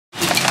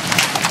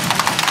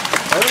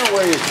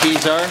where your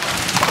keys are.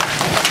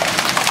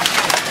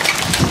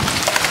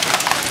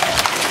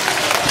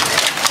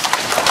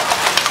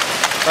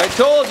 I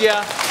told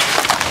ya.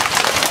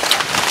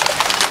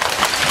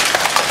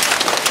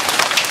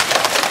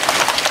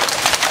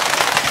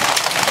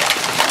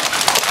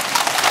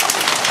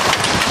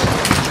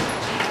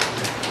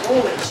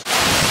 Holy.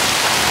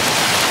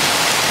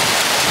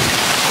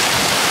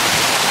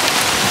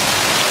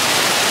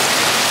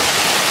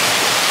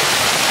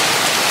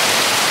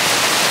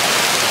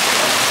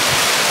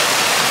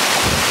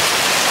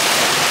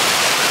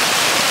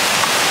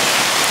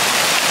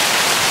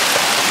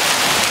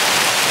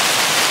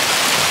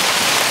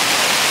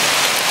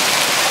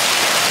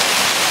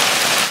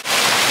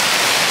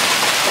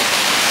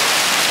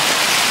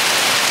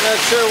 Not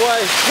sure why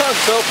his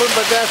trunk's open,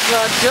 but that's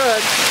not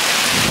good.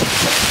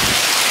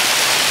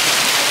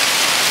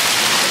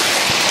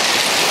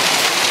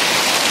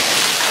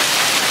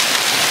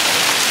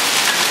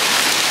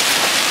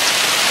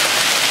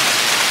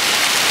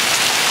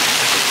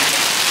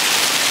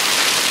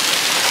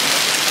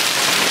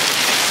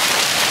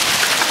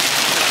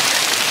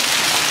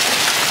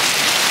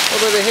 A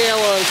little bit of hail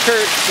on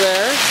Kurt's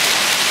there.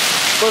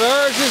 But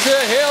ours is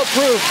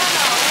hail-proof.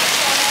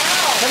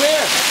 Come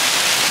here.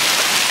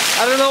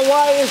 I don't know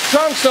why his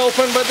trunk's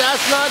open, but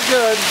that's not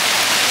good.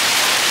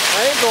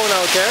 I ain't going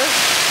out there.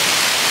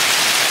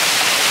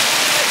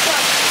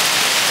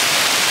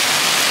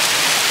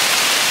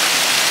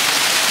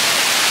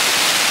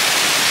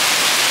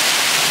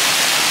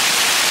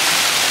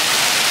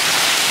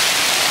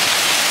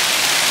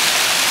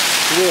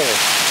 Really?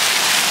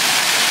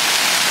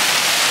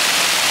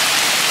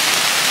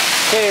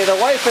 Okay, the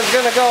wife is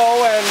gonna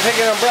go and take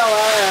an umbrella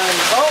and...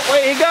 Oh,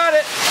 wait, he got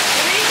it!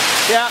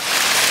 Yeah.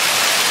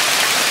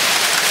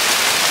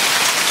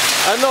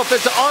 I don't know if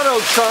it's an auto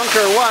trunk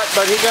or what,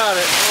 but he got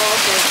it. Oh,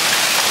 okay.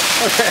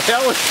 Okay, that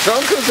was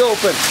trunk was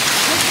open.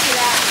 Look at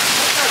that.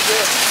 That's not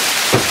good.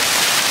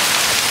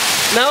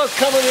 Now it's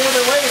coming the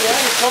other way,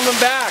 yeah? It's coming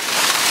back.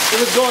 It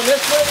was going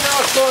this way, now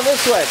it's going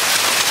this way.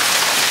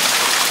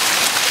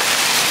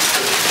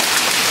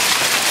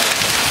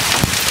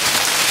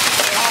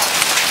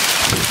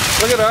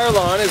 Look at our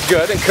lawn, it's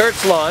good, and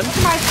Kurt's lawn.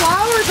 My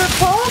flowers are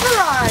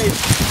pulverized.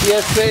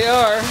 Yes, they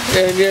are.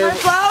 And My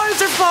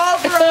flowers are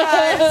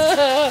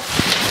pulverized.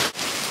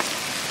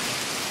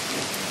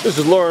 This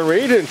is Lauren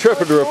Reed,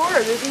 intrepid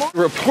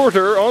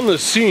reporter on the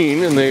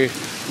scene in the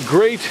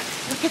great...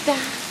 Look at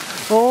that.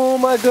 Oh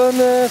my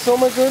goodness,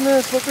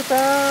 look at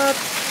that.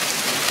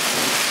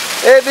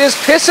 It is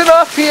pissing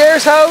off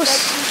Pierre's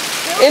house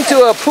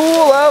into a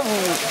pool of...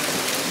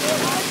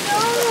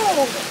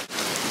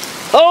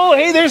 Oh,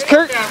 hey, there's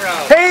Kurt.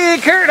 Hey,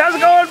 Kurt, how's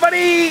it going,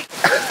 buddy?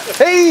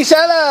 Hey,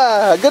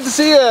 Shala, good to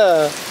see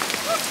you.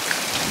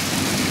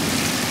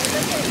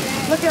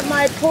 Look at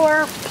my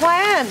poor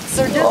plants.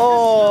 They're just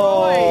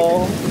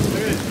destroyed.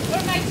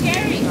 What are my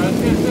cherries? I was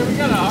going to say, we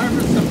got to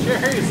harvest some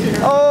cherries here.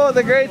 Oh,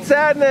 the great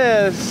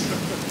sadness.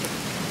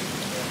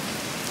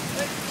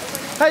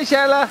 Hi,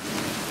 Shala.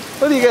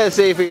 What do you got to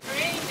say for you?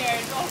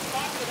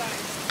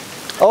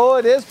 Oh,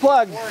 it is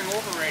plugged. Pouring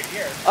over right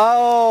here.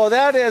 Oh,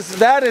 that is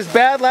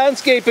bad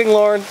landscaping,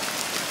 Lauren.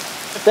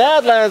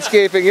 Bad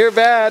landscaping. You're a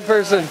bad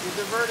person. You're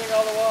diverting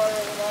all the water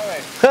over my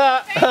way.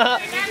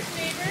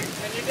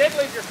 And you did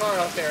leave your car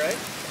out there, right?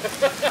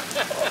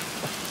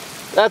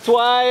 That's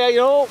why, you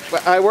know,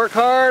 I work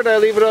hard, I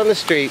leave it on the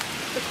street.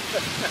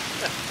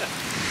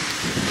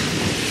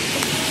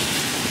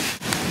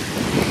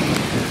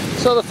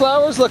 So the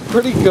flowers look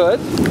pretty good,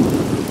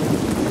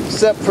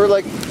 except for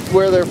like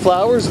where their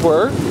flowers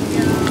were.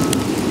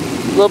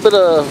 A little bit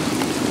of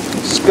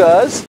scuzz.